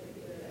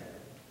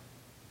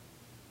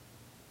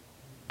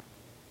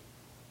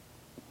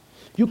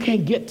 You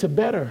can't get to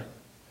better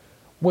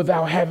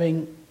without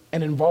having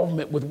an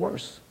involvement with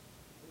worse.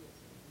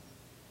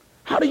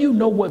 How do you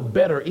know what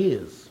better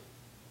is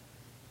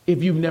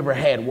if you've never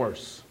had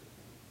worse?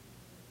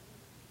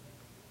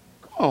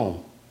 Come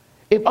on.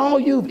 If all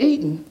you've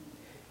eaten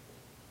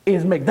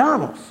is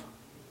McDonald's,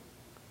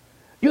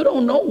 you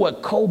don't know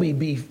what Kobe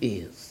beef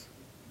is.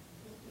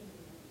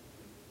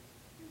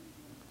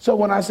 So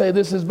when I say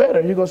this is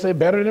better, you're going to say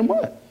better than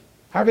what?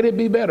 How could it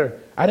be better?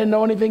 I didn't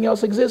know anything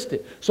else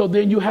existed. So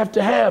then you have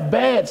to have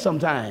bad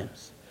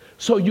sometimes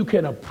so you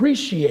can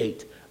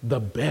appreciate the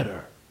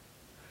better.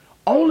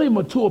 Only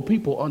mature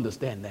people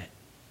understand that.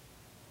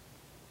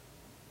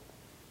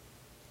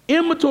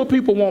 Immature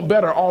people want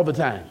better all the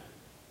time.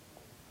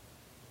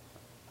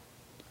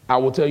 I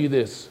will tell you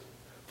this.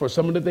 For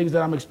some of the things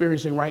that I'm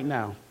experiencing right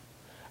now,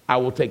 I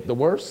will take the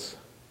worst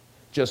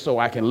just so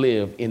I can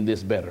live in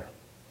this better.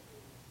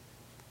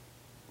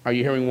 Are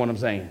you hearing what I'm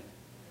saying?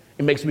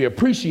 It makes me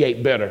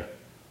appreciate better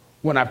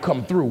when I've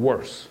come through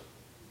worse.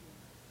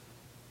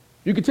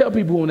 You can tell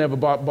people who never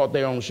bought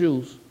their own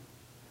shoes.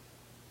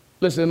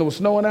 Listen, it was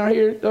snowing out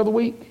here the other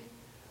week.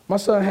 My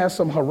son has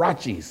some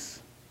Huaraches,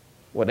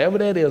 whatever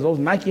that is, those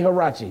Nike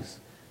Huaraches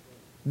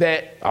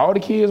that all the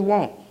kids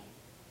want.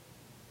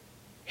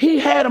 He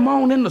had them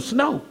on in the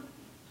snow.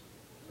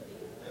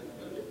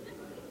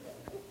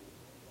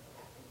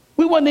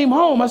 We wasn't even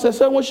home. I said,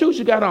 son, what shoes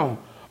you got on?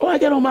 Oh, I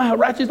got on my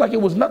Huaraches like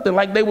it was nothing,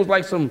 like they was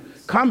like some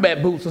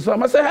combat boots or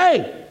something. I said,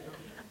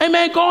 hey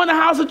man, go in the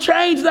house and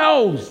change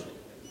those.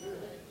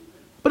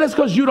 But that's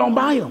because you don't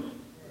buy them.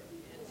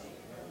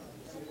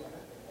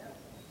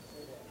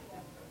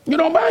 You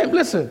don't buy them.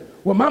 Listen,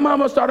 when my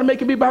mama started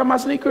making me buy my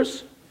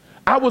sneakers,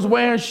 I was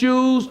wearing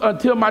shoes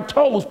until my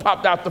toes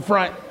popped out the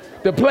front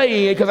to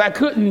play in because I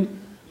couldn't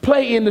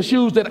play in the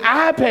shoes that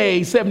I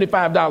paid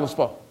 $75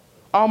 for.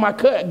 All my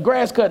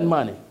grass cutting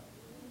money.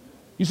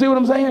 You see what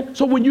I'm saying?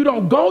 So when you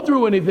don't go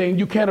through anything,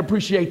 you can't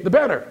appreciate the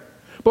better.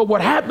 But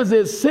what happens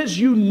is, since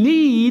you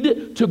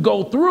need to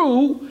go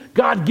through,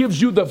 God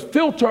gives you the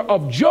filter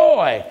of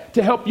joy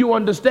to help you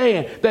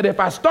understand that if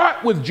I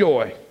start with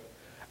joy,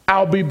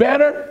 I'll be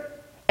better,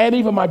 and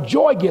even my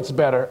joy gets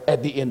better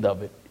at the end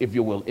of it, if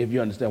you will, if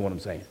you understand what I'm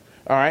saying.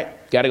 All right,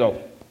 gotta go.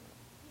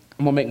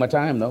 I'm gonna make my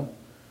time though.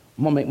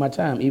 I'm gonna make my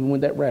time even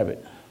with that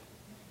rabbit.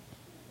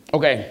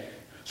 Okay,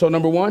 so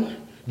number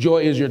one,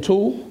 joy is your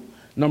tool.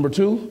 Number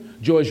two,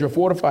 joy is your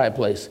fortified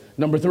place.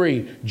 Number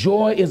three,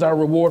 joy is our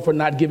reward for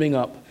not giving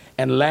up.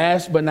 And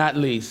last but not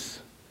least,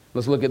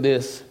 let's look at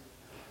this.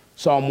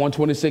 Psalm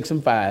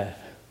 126:5.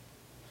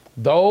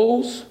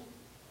 Those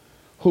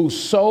who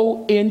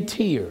sow in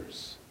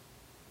tears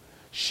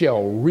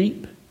shall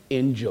reap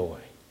in joy.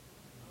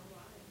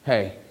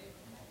 Hey,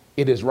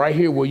 it is right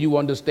here where you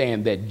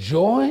understand that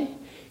joy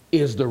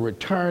is the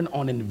return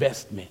on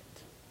investment.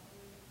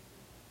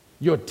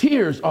 Your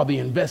tears are the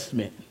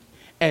investment.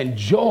 And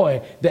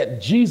joy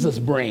that Jesus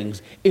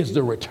brings is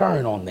the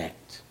return on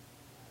that.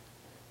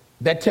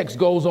 That text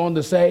goes on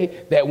to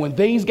say that when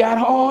things got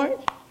hard,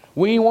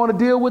 we didn't want to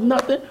deal with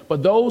nothing,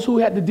 but those who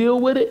had to deal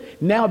with it,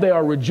 now they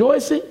are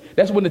rejoicing.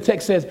 That's when the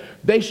text says,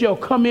 they shall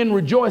come in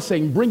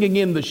rejoicing, bringing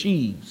in the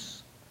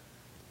sheaves.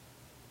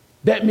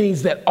 That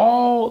means that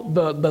all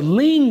the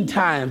lean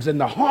times and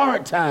the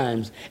hard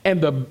times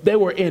and they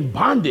were in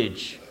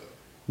bondage.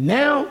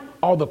 Now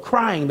all the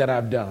crying that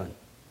I've done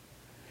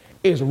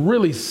is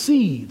really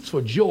seeds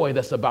for joy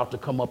that's about to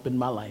come up in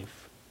my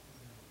life.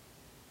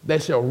 They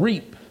shall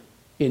reap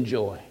in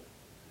joy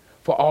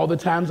for all the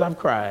times I've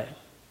cried,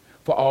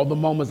 for all the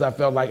moments I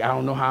felt like I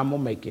don't know how I'm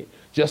gonna make it.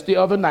 Just the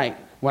other night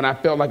when I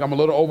felt like I'm a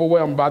little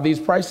overwhelmed by these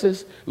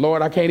prices,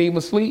 Lord, I can't even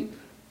sleep,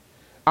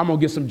 I'm gonna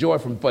get some joy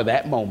for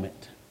that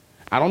moment.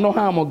 I don't know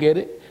how I'm gonna get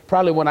it.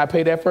 Probably when I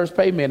pay that first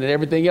payment and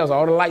everything else,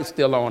 all the lights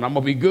still on, I'm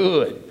gonna be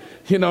good.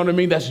 You know what I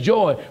mean? That's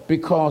joy,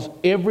 because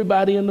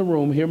everybody in the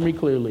room, hear me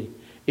clearly,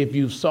 if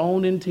you've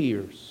sown in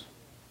tears,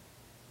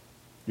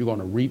 you're going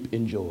to reap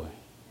in joy.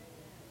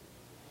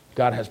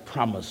 God has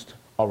promised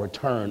a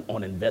return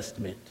on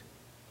investment.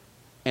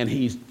 And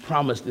he's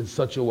promised in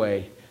such a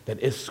way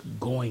that it's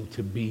going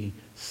to be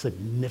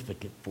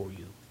significant for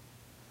you.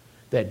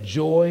 That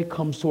joy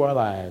comes to our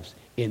lives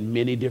in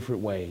many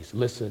different ways.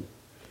 Listen,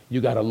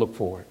 you got to look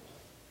for it.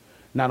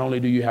 Not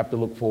only do you have to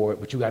look for it,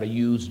 but you got to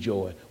use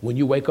joy. When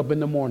you wake up in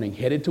the morning,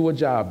 headed to a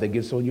job that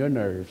gets on your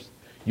nerves,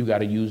 you got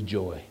to use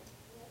joy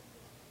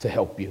to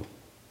help you.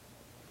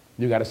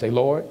 You got to say,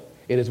 Lord,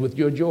 it is with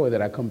your joy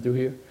that I come through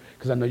here,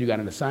 because I know you got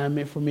an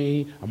assignment for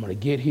me. I'm going to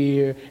get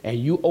here, and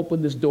you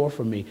open this door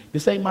for me.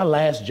 This ain't my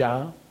last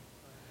job.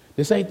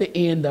 This ain't the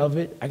end of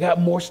it. I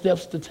got more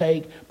steps to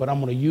take, but I'm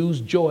going to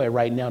use joy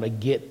right now to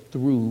get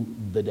through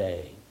the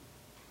day.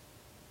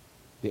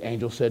 The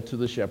angel said to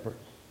the shepherd,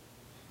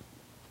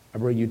 I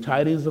bring you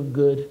tidings of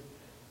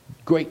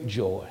great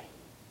joy.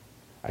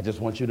 I just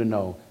want you to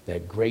know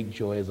that great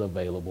joy is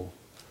available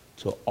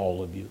to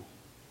all of you.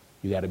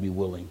 You got to be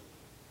willing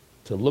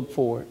to look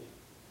for it,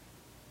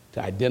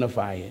 to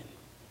identify it,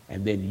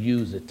 and then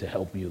use it to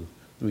help you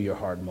through your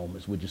hard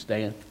moments. Would you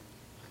stand?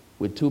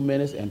 With 2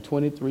 minutes and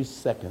 23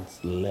 seconds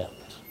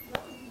left.